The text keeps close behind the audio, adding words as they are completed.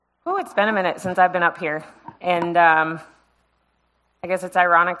Oh, it's been a minute since I've been up here. And I guess it's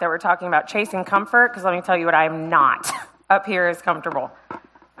ironic that we're talking about chasing comfort, because let me tell you what I'm not. Up here is comfortable.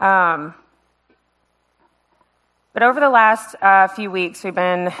 But over the last few weeks, we've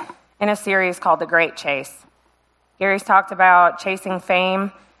been in a series called The Great Chase. Gary's talked about chasing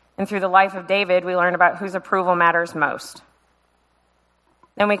fame, and through the life of David, we learned about whose approval matters most.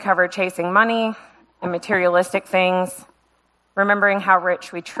 Then we covered chasing money and materialistic things, remembering how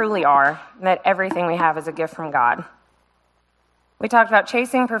rich we truly are, and that everything we have is a gift from God. We talked about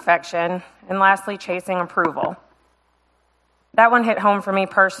chasing perfection, and lastly, chasing approval. That one hit home for me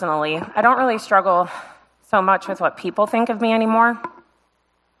personally. I don't really struggle so much with what people think of me anymore.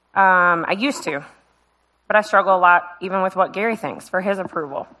 I used to, but I struggle a lot even with what Gary thinks for his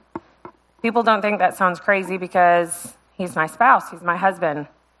approval. People don't think that sounds crazy because he's my spouse, he's my husband.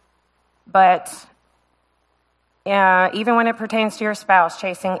 But even when it pertains to your spouse,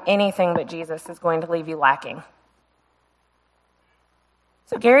 chasing anything but Jesus is going to leave you lacking.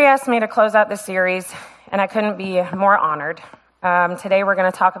 So Gary asked me to close out this series, and I couldn't be more honored. Today we're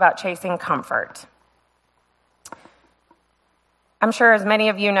going to talk about chasing comfort. I'm sure as many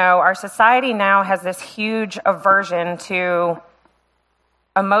of you know, our society now has this huge aversion to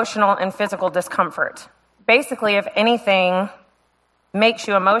emotional and physical discomfort. Basically, if anything makes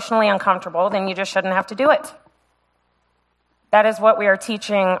you emotionally uncomfortable, then you just shouldn't have to do it. That is what we are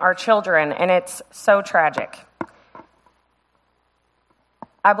teaching our children, and it's so tragic.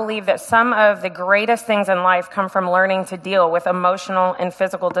 I believe that some of the greatest things in life come from learning to deal with emotional and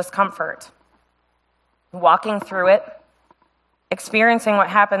physical discomfort, walking through it, experiencing what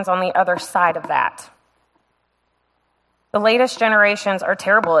happens on the other side of that. The latest generations are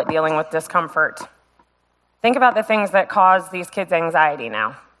terrible at dealing with discomfort. Think about the things that cause these kids anxiety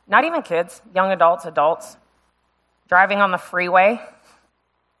now. Not even kids, young adults. Driving on the freeway,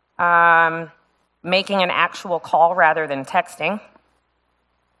 making an actual call rather than texting,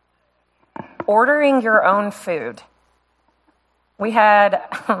 ordering your own food. We had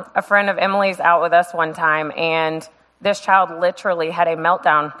a friend of Emily's out with us one time, and this child literally had a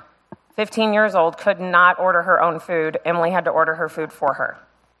meltdown. 15 years old, could not order her own food. Emily had to order her food for her.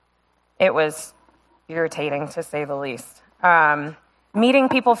 It was irritating, to say the least. Meeting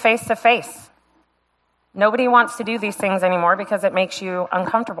people face to face. Nobody wants to do these things anymore because it makes you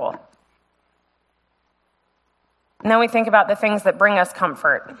uncomfortable. And then we think about the things that bring us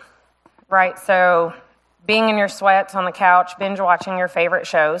comfort, right? So being in your sweats on the couch, binge watching your favorite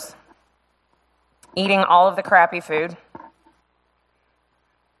shows, eating all of the crappy food,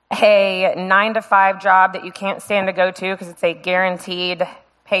 a 9-to-5 job that you can't stand to go to because it's a guaranteed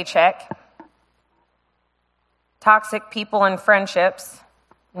paycheck, toxic people and friendships.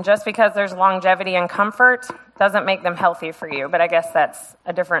 And just because there's longevity and comfort doesn't make them healthy for you, but I guess that's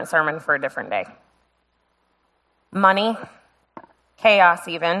a different sermon for a different day. Money, chaos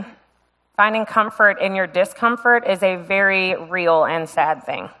even. Finding comfort in your discomfort is a very real and sad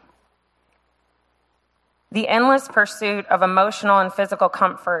thing. The endless pursuit of emotional and physical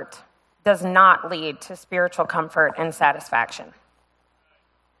comfort does not lead to spiritual comfort and satisfaction.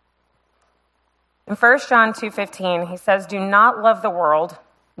 In 1 John 2:15, he says, "Do not love the world,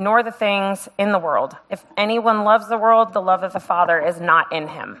 nor the things in the world. If anyone loves the world, the love of the Father is not in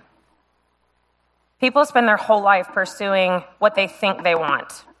him." People spend their whole life pursuing what they think they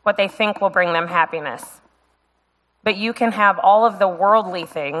want, what they think will bring them happiness. But you can have all of the worldly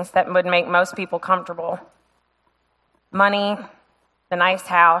things that would make most people comfortable. Money, the nice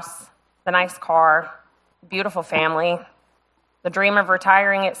house, the nice car, beautiful family, the dream of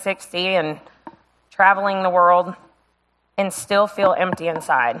retiring at 60 and traveling the world, and still feel empty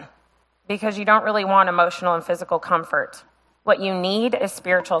inside because you don't really want emotional and physical comfort. What you need is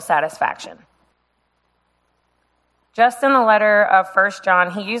spiritual satisfaction. Just in the letter of 1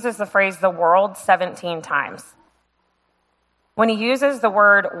 John, he uses the phrase the world 17 times. When he uses the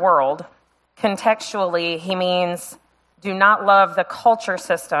word world, contextually, he means do not love the culture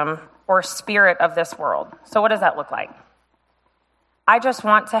system or spirit of this world. So what does that look like? I just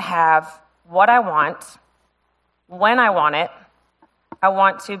want to have what I want, when I want it. I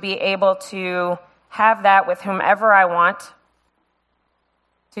want to be able to have that with whomever I want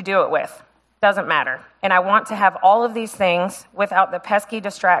to do it with. Doesn't matter. And I want to have all of these things without the pesky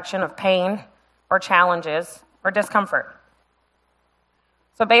distraction of pain or challenges or discomfort.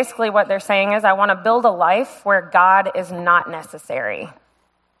 So basically what they're saying is I want to build a life where God is not necessary.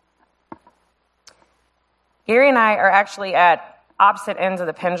 Gary and I are actually at opposite ends of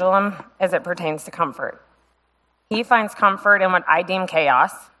the pendulum as it pertains to comfort. He finds comfort in what I deem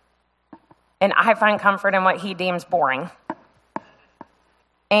chaos, and I find comfort in what he deems boring.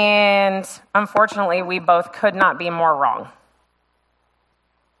 And unfortunately, we both could not be more wrong.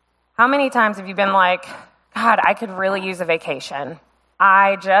 How many times have you been like, God, I could really use a vacation.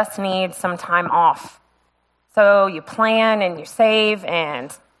 I just need some time off. So you plan and you save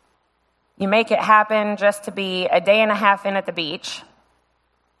and you make it happen just to be a day and a half in at the beach.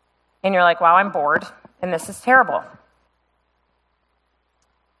 And you're like, wow, I'm bored and this is terrible.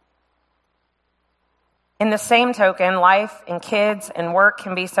 In the same token, life and kids and work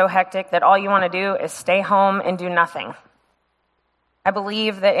can be so hectic that all you want to do is stay home and do nothing. I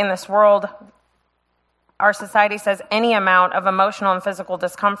believe that in this world, our society says any amount of emotional and physical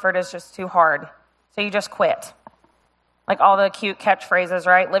discomfort is just too hard. So you just quit. Like all the cute catchphrases,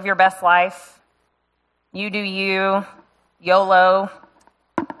 right? Live your best life. You do you. YOLO.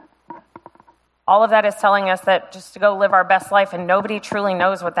 All of that is telling us that just to go live our best life, and nobody truly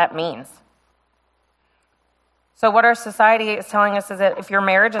knows what that means. So what our society is telling us is that if your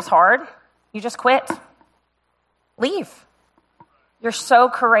marriage is hard, you just quit. Leave. You're so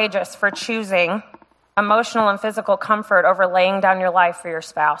courageous for choosing emotional and physical comfort over laying down your life for your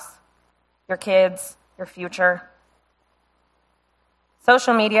spouse, your kids, your future.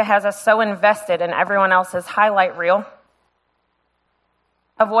 Social media has us so invested in everyone else's highlight reel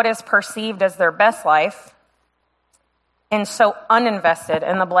of what is perceived as their best life, and so uninvested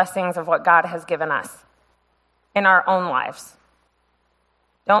in the blessings of what God has given us in our own lives.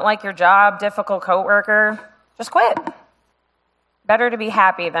 Don't like your job, difficult coworker, just quit. Better to be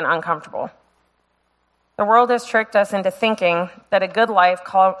happy than uncomfortable. The world has tricked us into thinking that a good life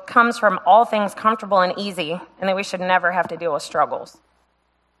comes from all things comfortable and easy, and that we should never have to deal with struggles.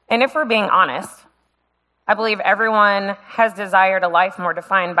 And if we're being honest, I believe everyone has desired a life more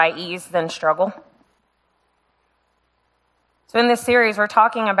defined by ease than struggle. So in this series, we're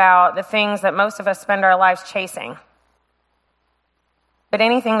talking about the things that most of us spend our lives chasing. But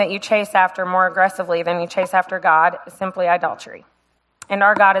anything that you chase after more aggressively than you chase after God is simply idolatry. And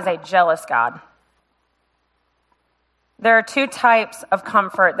our God is a jealous God. There are two types of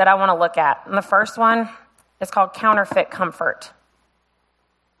comfort that I want to look at. And the first one is called counterfeit comfort.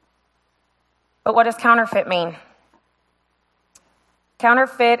 But what does counterfeit mean?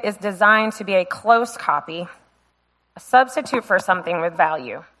 Counterfeit is designed to be a close copy, a substitute for something with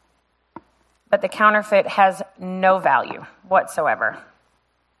value. But the counterfeit has no value whatsoever.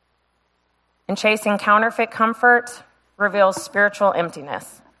 And chasing counterfeit comfort reveals spiritual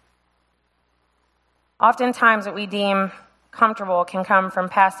emptiness. Oftentimes, what we deem comfortable can come from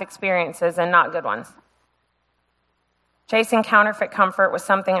past experiences and not good ones. Chasing counterfeit comfort was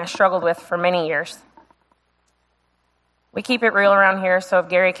something I struggled with for many years. We keep it real around here, so if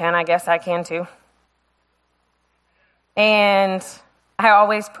Gary can, I guess I can too. And I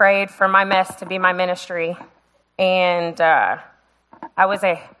always prayed for my mess to be my ministry. And I was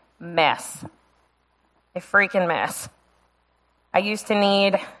a mess, a freaking mess. I used to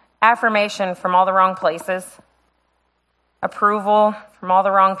need affirmation from all the wrong places, approval from all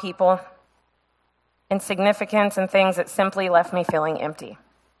the wrong people, and significance in things that simply left me feeling empty.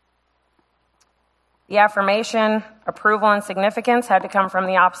 The affirmation, approval, and significance had to come from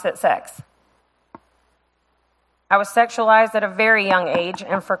the opposite sex. I was sexualized at a very young age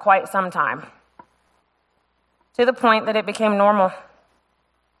and for quite some time, to the point that it became normal.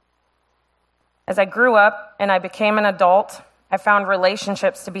 As I grew up and I became an adult, I found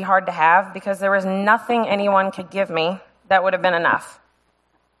relationships to be hard to have because there was nothing anyone could give me that would have been enough.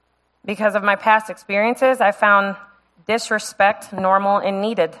 Because of my past experiences, I found disrespect normal and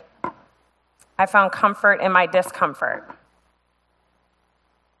needed. I found comfort in my discomfort.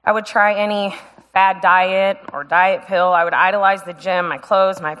 I would try any fad diet or diet pill. I would idolize the gym, my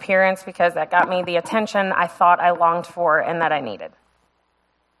clothes, my appearance, because that got me the attention I thought I longed for and that I needed.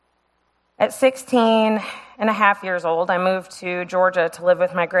 At 16 and a half years old, I moved to Georgia to live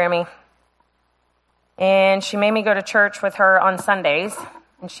with my Grammy. And she made me go to church with her on Sundays.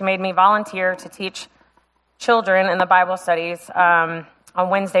 And she made me volunteer to teach children in the Bible studies on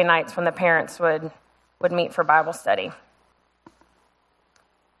Wednesday nights when the parents would meet for Bible study.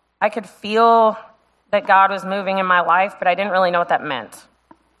 I could feel that God was moving in my life, but I didn't really know what that meant.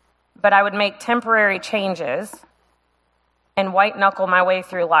 But I would make temporary changes and white-knuckle my way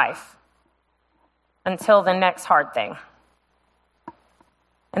through life until the next hard thing.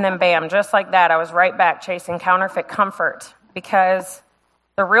 And then bam, just like that, I was right back chasing counterfeit comfort because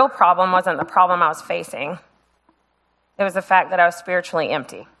the real problem wasn't the problem I was facing. It was the fact that I was spiritually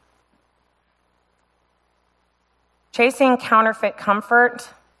empty. Chasing counterfeit comfort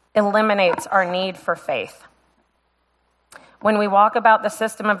eliminates our need for faith. When we walk about the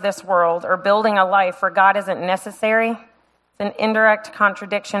system of this world or building a life where God isn't necessary, an indirect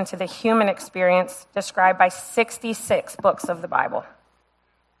contradiction to the human experience described by 66 books of the Bible.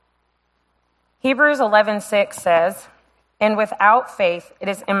 Hebrews 11:6 says, "And without faith it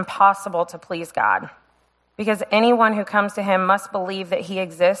is impossible to please God, because anyone who comes to him must believe that he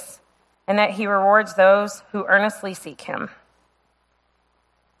exists and that he rewards those who earnestly seek him."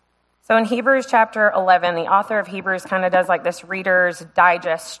 So in Hebrews chapter 11, the author of Hebrews kind of does like this Reader's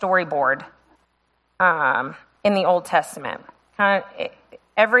Digest storyboard in the Old Testament.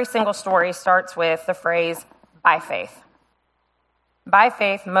 Every single story starts with the phrase, "by faith." By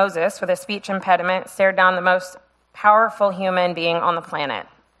faith, Moses, with a speech impediment, stared down the most powerful human being on the planet,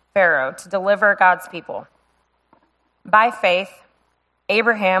 Pharaoh, to deliver God's people. By faith,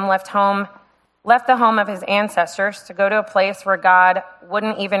 Abraham left the home of his ancestors to go to a place where God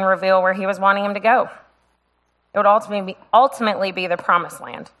wouldn't even reveal where he was wanting him to go. It would ultimately be the promised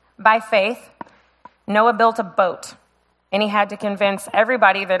land. By faith, Noah built a boat, and he had to convince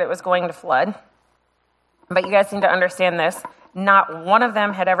everybody that it was going to flood. But you guys need to understand this. Not one of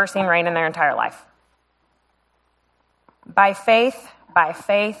them had ever seen rain in their entire life. By faith, by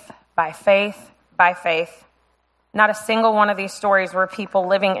faith, by faith, by faith. Not a single one of these stories were people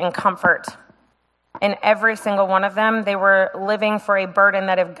living in comfort. In every single one of them, they were living for a burden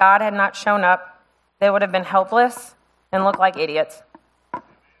that if God had not shown up, they would have been helpless and looked like idiots.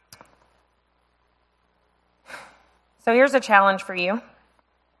 So here's a challenge for you.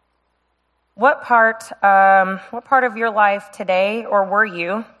 What part of your life today, or were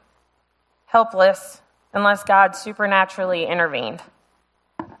you, helpless unless God supernaturally intervened?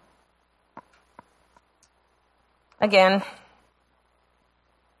 Again,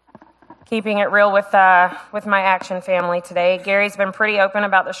 keeping it real with my Action family today, Gary's been pretty open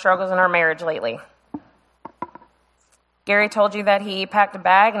about the struggles in our marriage lately. Gary told you that he packed a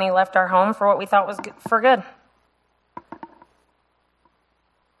bag and he left our home for what we thought was for good.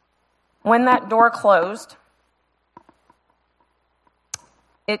 When that door closed,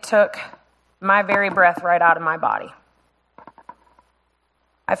 it took my very breath right out of my body.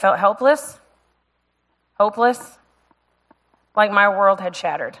 I felt helpless, hopeless, like my world had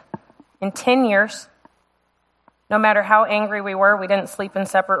shattered. In 10 years, no matter how angry we were, we didn't sleep in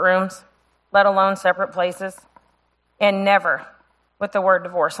separate rooms, let alone separate places, and never with the word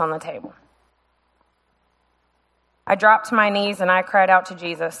divorce on the table. I dropped to my knees and I cried out to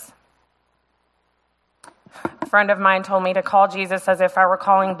Jesus. A friend of mine told me to call Jesus as if I were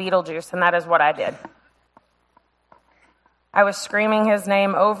calling Beetlejuice, and that is what I did. I was screaming his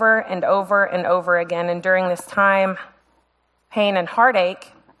name over and over and over again, and during this time, pain and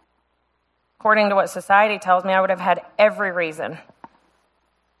heartache, according to what society tells me, I would have had every reason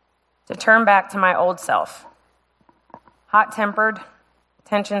to turn back to my old self. Hot-tempered,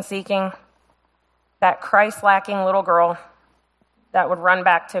 attention-seeking, that Christ-lacking little girl that would run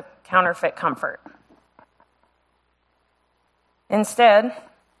back to counterfeit comfort. Instead,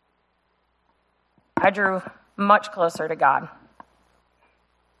 I drew much closer to God.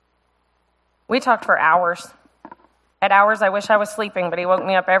 We talked for hours. At hours, I wish I was sleeping, but he woke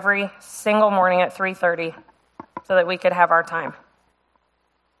me up every single morning at 3:30 so that we could have our time.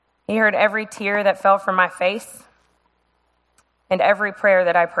 He heard every tear that fell from my face and every prayer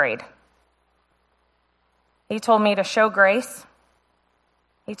that I prayed. He told me to show grace.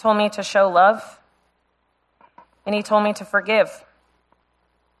 He told me to show love. And he told me to forgive.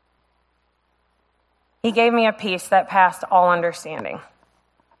 He gave me a peace that passed all understanding.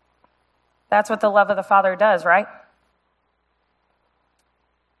 That's what the love of the Father does, right?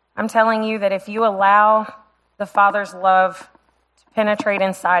 I'm telling you that if you allow the Father's love to penetrate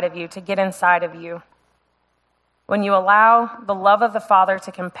inside of you, to get inside of you, when you allow the love of the Father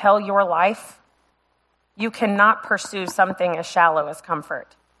to compel your life, you cannot pursue something as shallow as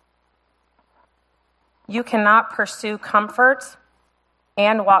comfort. You cannot pursue comfort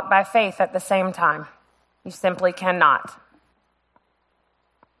and walk by faith at the same time. You simply cannot.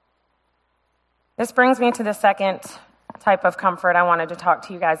 This brings me to the second type of comfort I wanted to talk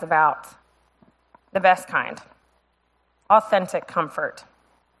to you guys about. The best kind. Authentic comfort.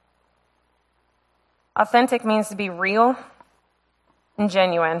 Authentic means to be real and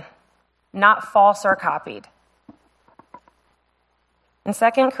genuine, not false or copied. In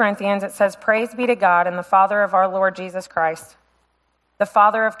 2 Corinthians, it says, "Praise be to God and the Father of our Lord Jesus Christ, the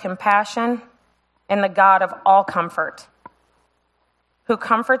Father of compassion and the God of all comfort, who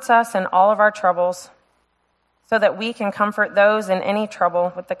comforts us in all of our troubles, so that we can comfort those in any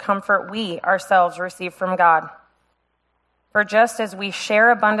trouble with the comfort we ourselves receive from God. For just as we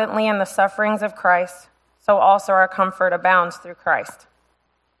share abundantly in the sufferings of Christ, so also our comfort abounds through Christ."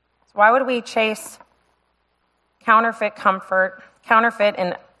 So why would we chase counterfeit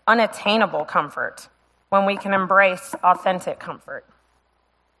and unattainable comfort when we can embrace authentic comfort.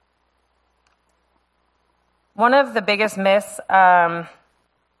 One of the biggest myths about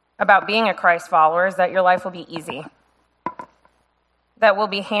being a Christ follower is that your life will be easy, that we'll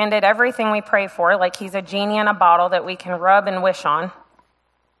be handed everything we pray for, like he's a genie in a bottle that we can rub and wish on.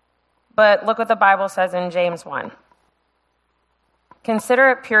 But look what the Bible says in James 1. Consider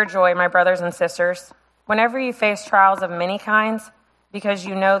it pure joy, my brothers and sisters, whenever you face trials of many kinds, because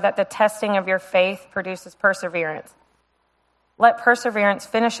you know that the testing of your faith produces perseverance. Let perseverance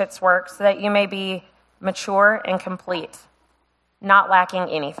finish its work so that you may be mature and complete, not lacking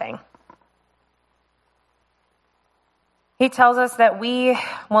anything. He tells us that we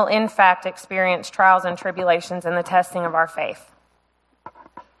will in fact experience trials and tribulations in the testing of our faith.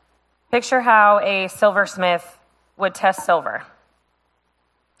 Picture how a silversmith would test silver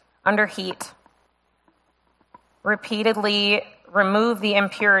under heat, repeatedly remove the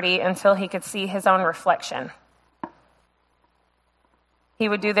impurity until he could see his own reflection. He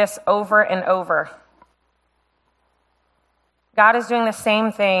would do this over and over. God is doing the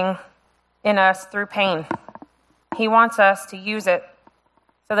same thing in us through pain. He wants us to use it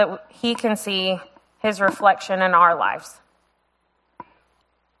so that he can see his reflection in our lives.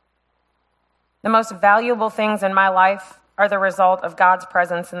 The most valuable things in my life are the result of God's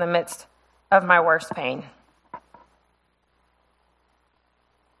presence in the midst of my worst pain.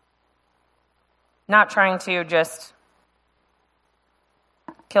 Not trying to just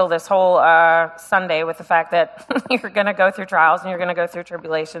kill this whole Sunday with the fact that you're going to go through trials and you're going to go through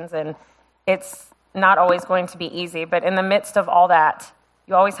tribulations, and it's not always going to be easy. But in the midst of all that,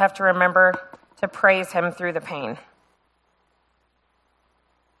 you always have to remember to praise him through the pain.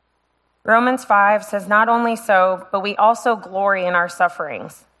 Romans 5 says, not only so, but we also glory in our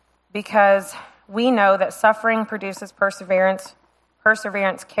sufferings, because we know that suffering produces perseverance,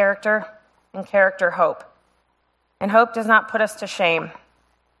 perseverance character, and character hope. And hope does not put us to shame,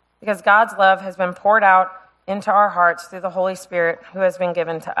 because God's love has been poured out into our hearts through the Holy Spirit who has been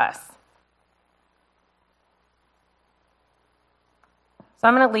given to us. So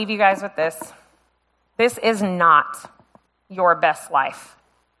I'm going to leave you guys with this. This is not your best life.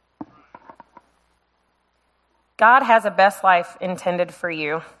 God has a best life intended for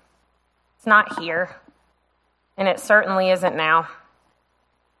you. It's not here, and it certainly isn't now.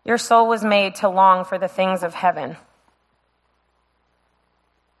 Your soul was made to long for the things of heaven.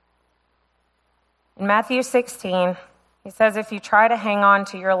 In Matthew 16, he says, if you try to hang on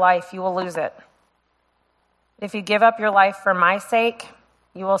to your life, you will lose it. If you give up your life for my sake,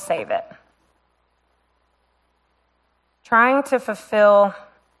 you will save it. Trying to fulfill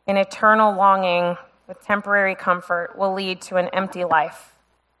an eternal longing with temporary comfort will lead to an empty life.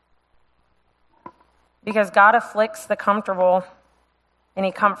 Because God afflicts the comfortable and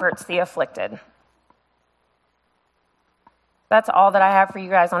he comforts the afflicted. That's all that I have for you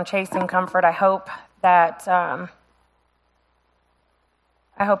guys on chasing comfort. I hope that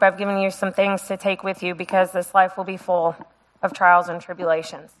I've given you some things to take with you, because this life will be full of trials and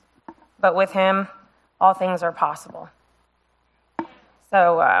tribulations. But with him, all things are possible.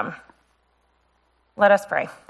 So let us pray.